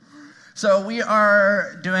So we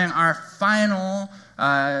are doing our final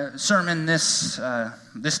sermon this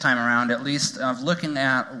time around, at least, of looking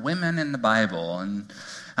at women in the Bible. And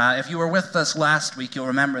if you were with us last week, you'll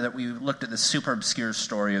remember that we looked at the super obscure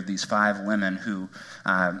story of these 5 women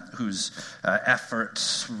whose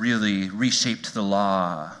efforts really reshaped the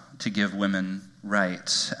law to give women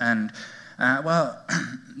rights. And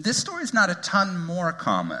this story is not a ton more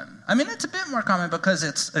common. I mean, it's a bit more common because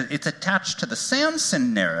it's attached to the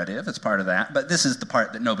Samson narrative. It's part of that, but this is the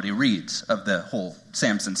part that nobody reads of the whole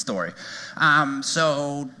Samson story.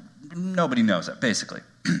 So nobody knows it, basically.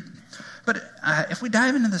 But if we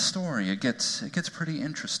dive into the story, it gets pretty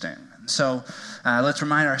interesting. So let's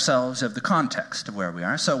remind ourselves of the context of where we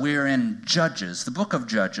are. So we're in Judges, the book of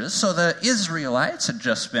Judges. So the Israelites had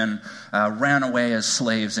just been ran away as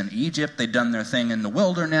slaves in Egypt. They'd done their thing in the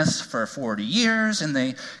wilderness for 40 years, and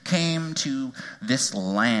they came to this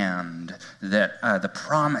land, that the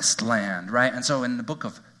promised land, right? And so in the book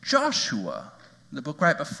of Joshua, the book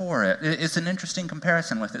right before it, it's an interesting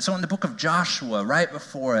comparison with it. So in the book of Joshua, right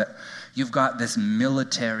before it, you've got this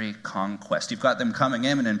military conquest. You've got them coming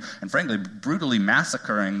in and frankly, brutally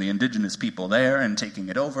massacring the indigenous people there and taking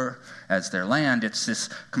it over as their land. It's this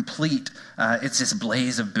complete, it's this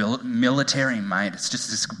blaze of military might. It's just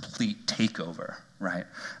this complete takeover, right?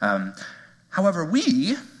 However,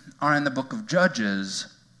 we are in the book of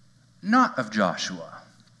Judges, not of Joshua.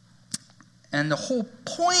 And the whole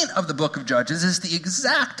point of the book of Judges is the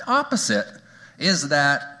exact opposite, is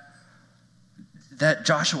that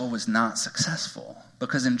Joshua was not successful.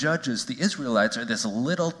 Because in Judges, the Israelites are this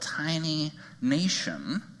little tiny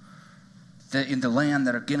nation in the land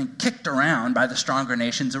that are getting kicked around by the stronger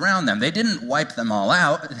nations around them. They didn't wipe them all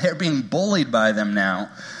out. They're being bullied by them now.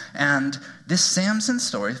 And this Samson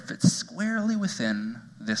story fits squarely within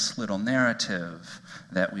this little narrative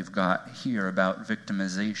that we've got here about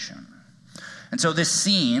victimization. And so this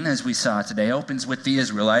scene, as we saw today, opens with the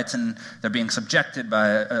Israelites, and they're being subjugated by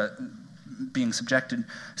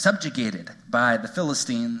the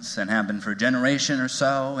Philistines, and have been for a generation or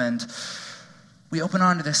so. And we open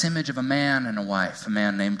onto this image of a man and a wife, a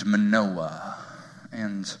man named Manoah.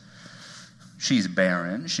 And she's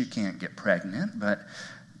barren, she can't get pregnant, but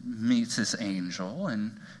meets this angel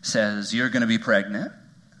and says, "You're going to be pregnant,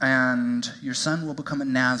 and your son will become a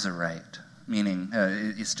Nazirite." Meaning,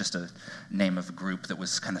 it's just a name of a group that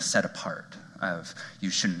was kind of set apart. Of you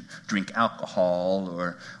shouldn't drink alcohol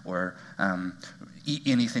or eat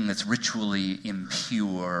anything that's ritually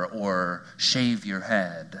impure or shave your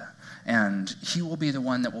head. And he will be the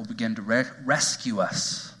one that will begin to rescue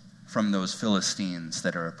us from those Philistines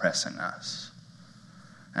that are oppressing us.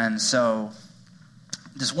 And so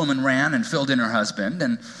this woman ran and filled in her husband,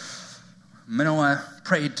 and Manoah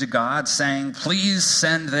prayed to God, saying, "Please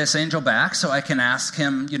send this angel back so I can ask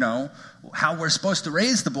him, how we're supposed to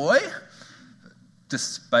raise the boy,"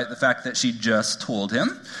 despite the fact that she just told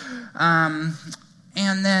him. And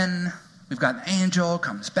then we've got the angel,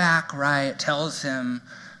 comes back, right, tells him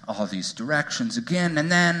all these directions again,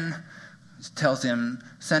 and then tells him,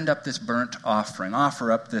 "Send up this burnt offering,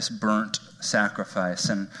 offer up this burnt sacrifice."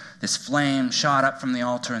 And this flame shot up from the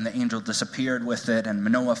altar, and the angel disappeared with it. And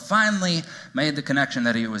Manoah finally made the connection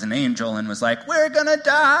that he was an angel and was like, "We're gonna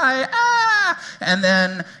die, ah!" And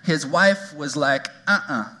then his wife was like,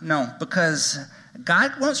 no, because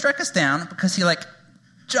God won't strike us down, because he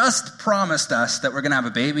just promised us that we're gonna have a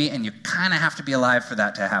baby, and you kind of have to be alive for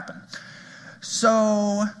that to happen.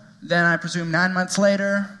 So then I presume 9 months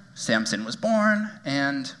later, Samson was born,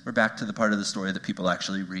 and we're back to the part of the story that people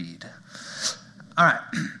actually read. All right.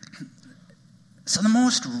 So the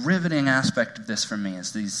most riveting aspect of this for me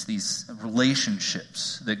is these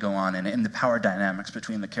relationships that go on in it, and the power dynamics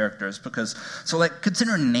between the characters. Because,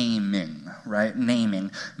 consider naming, right?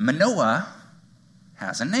 Naming. Manoah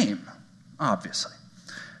has a name, obviously.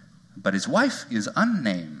 But his wife is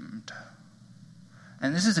unnamed.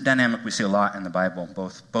 And this is a dynamic we see a lot in the Bible,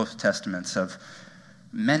 both testaments, of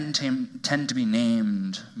men tend to be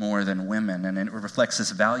named more than women, and it reflects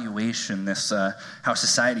this valuation, this how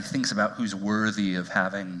society thinks about who's worthy of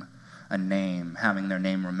having a name, having their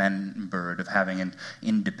name remembered, of having an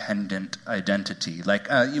independent identity.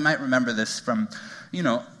 You might remember this from,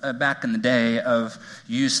 back in the day of,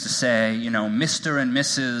 you used to say, Mr. and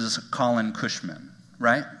Mrs. Colin Cushman,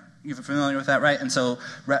 right? You're familiar with that, right? And so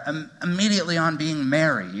immediately on being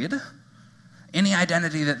married, any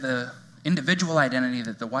identity that the individual identity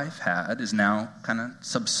that the wife had is now kind of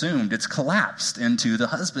subsumed. It's collapsed into the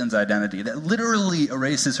husband's identity that literally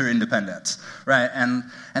erases her independence, right? And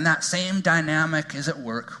that same dynamic is at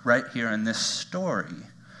work right here in this story.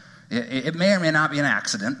 It may or may not be an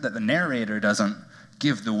accident that the narrator doesn't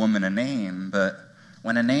give the woman a name, but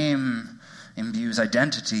when a name imbues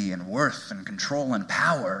identity and worth and control and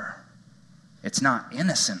power, it's not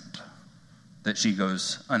innocent that she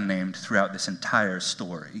goes unnamed throughout this entire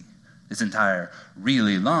story, this entire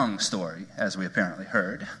really long story, as we apparently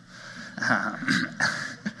heard.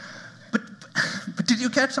 But did you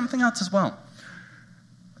catch something else as well?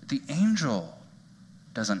 The angel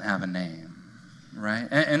doesn't have a name, right?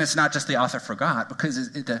 And it's not just the author forgot,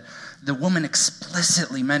 because the woman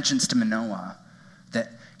explicitly mentions to Manoah that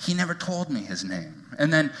he never told me his name.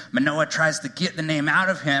 And then Manoah tries to get the name out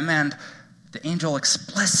of him, and the angel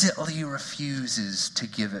explicitly refuses to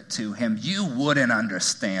give it to him. You wouldn't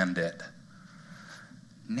understand it.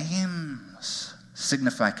 Names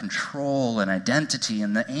signify control and identity,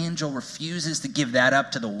 and the angel refuses to give that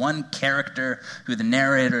up to the one character who the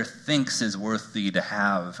narrator thinks is worthy to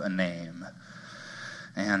have a name.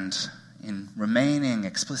 And in remaining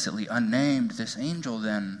explicitly unnamed, this angel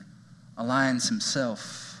then aligns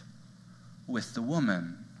himself with the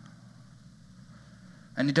woman.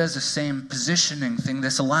 And he does the same positioning thing,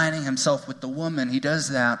 this aligning himself with the woman. He does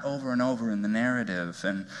that over and over in the narrative.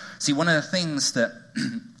 And see, one of the things that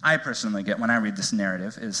I personally get when I read this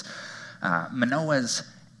narrative is Manoah's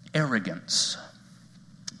arrogance.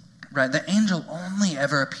 Right? The angel only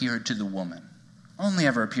ever appeared to the woman. Only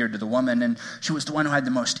ever appeared to the woman, and she was the one who had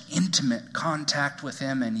the most intimate contact with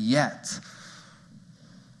him, and yet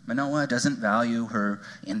Manoah doesn't value her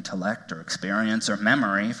intellect or experience or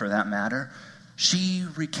memory, for that matter. She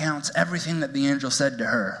recounts everything that the angel said to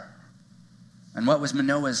her. And what was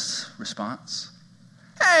Manoah's response?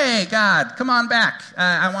 Hey, God, come on back.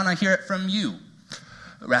 I want to hear it from you,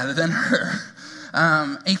 rather than her.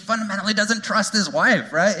 He fundamentally doesn't trust his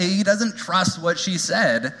wife, right? He doesn't trust what she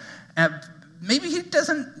said. Maybe he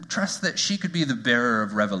doesn't trust that she could be the bearer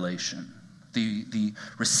of revelation, the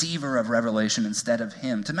receiver of revelation instead of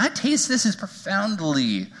him. To my taste, this is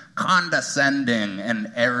profoundly condescending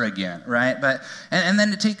and arrogant, right? And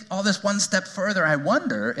then to take all this one step further, I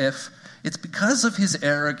wonder if it's because of his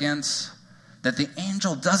arrogance that the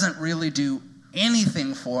angel doesn't really do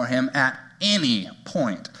anything for him at any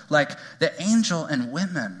point. Like, the angel and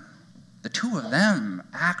women, the two of them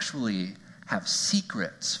actually have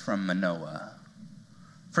secrets from Manoah.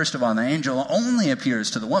 First of all, the angel only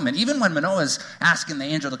appears to the woman. Even when Manoah's asking the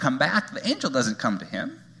angel to come back, the angel doesn't come to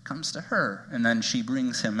him. It comes to her, and then she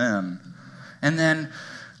brings him in. And then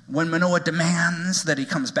when Manoah demands that he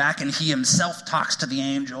comes back and he himself talks to the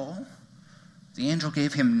angel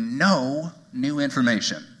gave him no new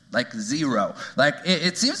information, like zero. Like,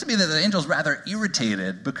 it seems to be that the angel's rather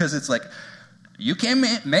irritated, because it's like, you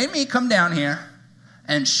made me come down here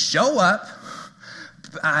and show up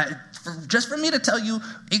just for me to tell you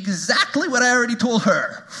exactly what I already told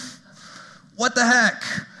her. What the heck?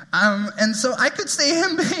 And so I could see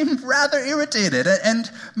him being rather irritated. And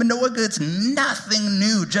Manoah gets nothing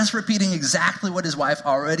new, just repeating exactly what his wife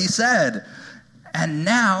already said. And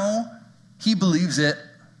now he believes it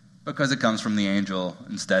because it comes from the angel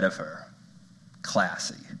instead of her.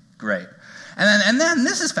 Classy. Great. And then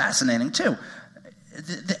this is fascinating too.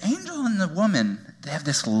 The angel and the woman, they have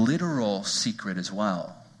this literal secret as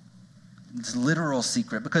well. This literal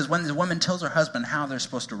secret, because when the woman tells her husband how they're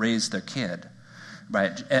supposed to raise their kid, right,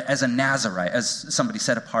 as a Nazarite, as somebody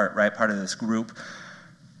set apart, right, part of this group,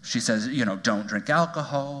 she says, don't drink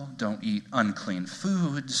alcohol, don't eat unclean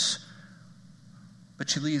foods, but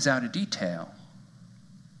she leaves out a detail.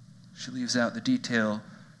 She leaves out the detail,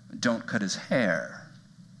 don't cut his hair.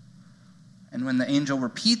 And when the angel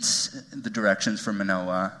repeats the directions for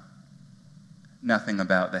Manoah, nothing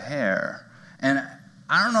about the hair. And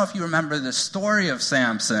I don't know if you remember the story of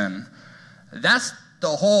Samson. That's the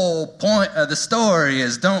whole point of the story,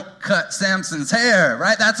 is don't cut Samson's hair,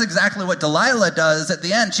 right? That's exactly what Delilah does at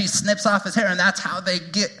the end. She snips off his hair, and that's how they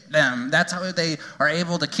get them. That's how they are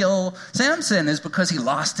able to kill Samson, is because he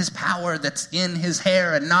lost his power that's in his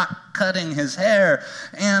hair and not cutting his hair.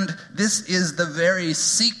 And this is the very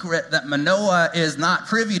secret that Manoah is not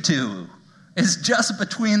privy to. It's just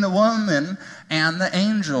between the woman and the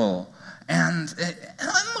angel. And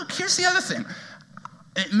look, here's the other thing.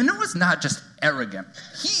 Manoah's not just arrogant.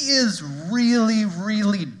 He is really,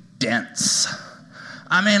 really dense.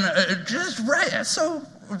 I mean, just right. So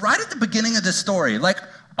right at the beginning of the story, like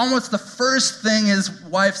almost the first thing his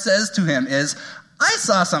wife says to him is, I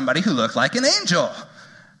saw somebody who looked like an angel.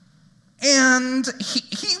 And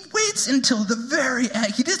he waits until the very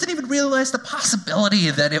end. He doesn't even realize the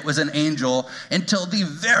possibility that it was an angel until the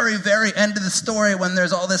very, very end of the story, when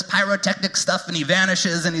there's all this pyrotechnic stuff and he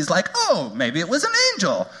vanishes and he's like, oh, maybe it was an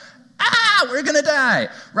angel. We're going to die,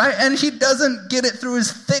 right? And he doesn't get it through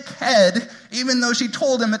his thick head even though she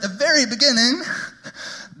told him at the very beginning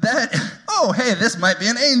that, oh, hey, this might be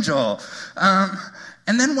an angel.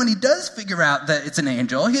 And then when he does figure out that it's an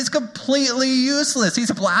angel, he's completely useless. He's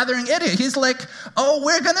a blathering idiot. He's like, oh,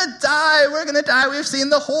 we're going to die. We've seen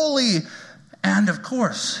the holy. And of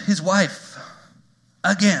course, his wife,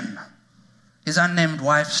 again, his unnamed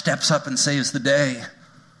wife steps up and saves the day.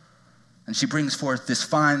 And she brings forth this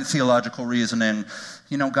fine theological reasoning.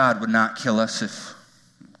 You know, God would not kill us if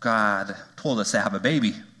God told us to have a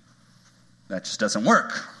baby. That just doesn't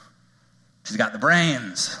work. She's got the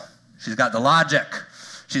brains. She's got the logic.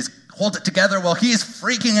 She holds it together while he's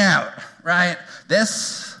freaking out, right?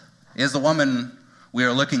 This is the woman we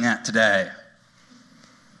are looking at today.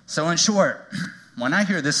 So in short, when I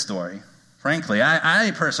hear this story, frankly,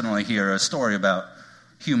 I personally hear a story about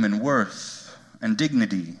human worth and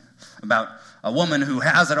dignity, about a woman who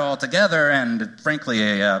has it all together and,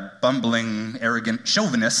 frankly, a bumbling, arrogant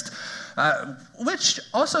chauvinist, which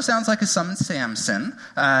also sounds like some Samson,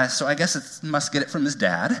 so I guess it must get it from his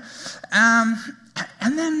dad.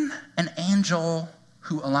 And then an angel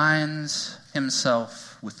who aligns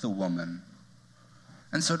himself with the woman.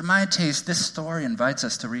 And so to my taste, this story invites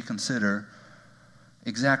us to reconsider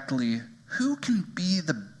exactly who can be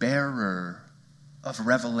the bearer of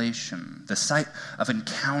revelation, the site of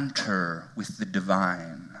encounter with the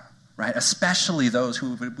divine, right? Especially those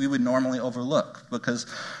who we would normally overlook, because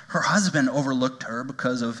her husband overlooked her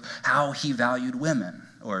because of how he valued women,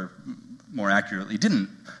 or more accurately, didn't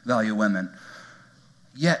value women.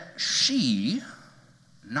 Yet she,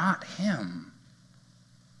 not him,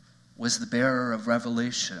 was the bearer of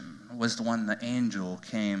revelation, was the one the angel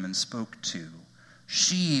came and spoke to.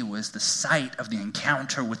 She was the site of the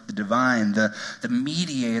encounter with the divine, the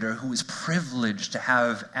mediator who was privileged to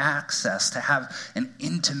have access, to have an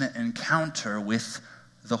intimate encounter with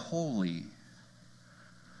the holy.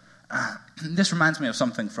 This reminds me of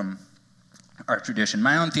something from our tradition.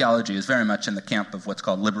 My own theology is very much in the camp of what's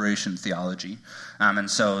called liberation theology. And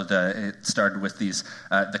so it started with these,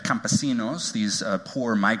 the campesinos, these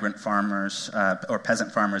poor migrant farmers or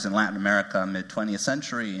peasant farmers in Latin America mid-20th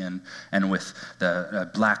century, and with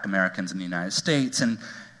the black Americans in the United States.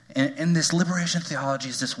 And this liberation theology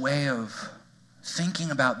is this way of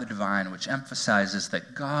thinking about the divine, which emphasizes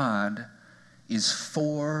that God is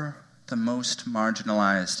for the most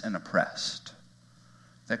marginalized and oppressed.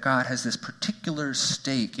 That God has this particular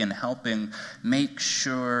stake in helping make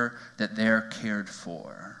sure that they're cared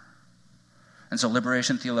for. And so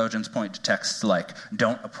liberation theologians point to texts like,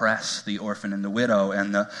 don't oppress the orphan and the widow,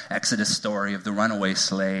 and the Exodus story of the runaway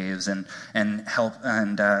slaves, and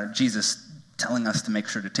Jesus telling us to make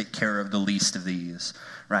sure to take care of the least of these,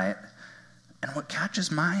 right? And what catches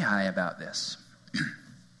my eye about this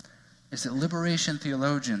is that liberation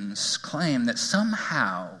theologians claim that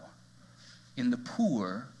somehow in the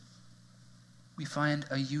poor, we find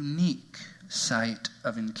a unique site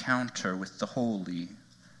of encounter with the holy.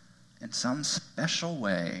 In some special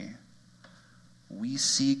way, we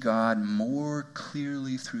see God more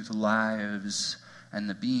clearly through the lives and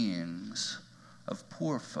the beings of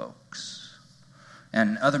poor folks.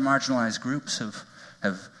 And other marginalized groups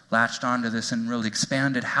have latched onto this and really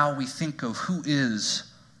expanded how we think of who is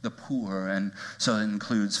the poor. And so it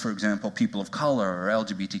includes, for example, people of color or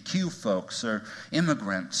LGBTQ folks or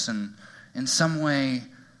immigrants. And in some way,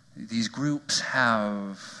 these groups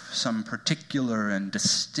have some particular and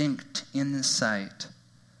distinct insight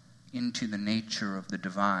into the nature of the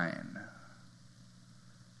divine.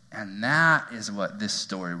 And that is what this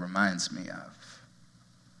story reminds me of.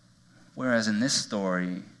 Whereas in this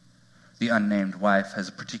story, the unnamed wife has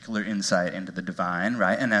a particular insight into the divine,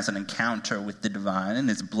 right? And has an encounter with the divine and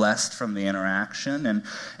is blessed from the interaction,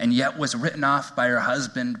 and yet was written off by her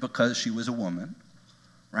husband because she was a woman,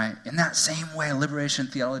 right? In that same way, liberation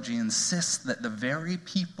theology insists that the very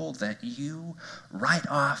people that you write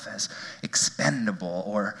off as expendable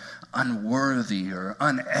or unworthy or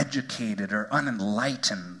uneducated or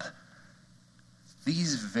unenlightened,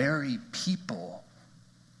 these very people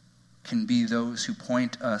can be those who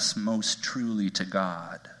point us most truly to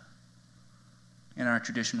God. In our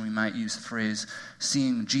tradition, we might use the phrase,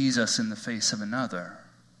 seeing Jesus in the face of another.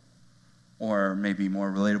 Or maybe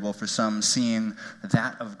more relatable for some, seeing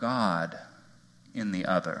that of God in the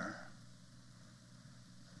other.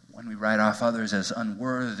 When we write off others as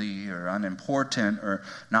unworthy or unimportant or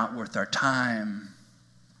not worth our time,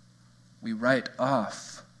 we write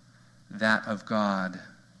off that of God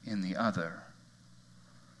in the other.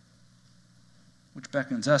 Which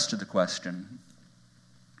beckons us to the question,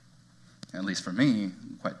 at least for me,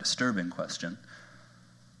 quite disturbing question,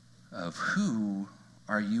 of who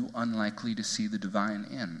are you unlikely to see the divine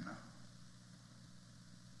in?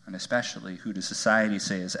 And especially, who does society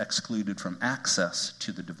say is excluded from access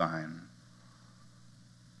to the divine?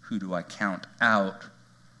 Who do I count out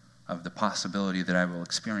of the possibility that I will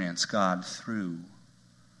experience God through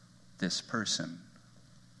this person?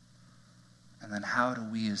 And then how do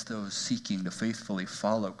we, as those seeking to faithfully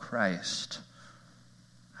follow Christ,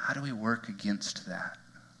 how do we work against that?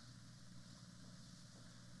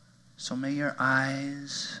 So may your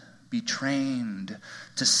eyes be trained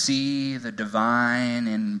to see the divine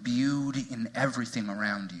imbued in everything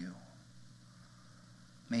around you.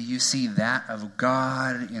 May you see that of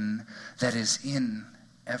God that is in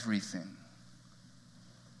everything.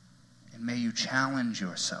 And may you challenge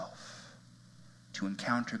yourself to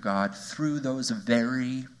encounter God through those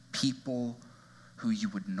very people who you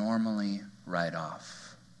would normally write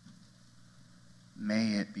off.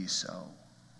 May it be so.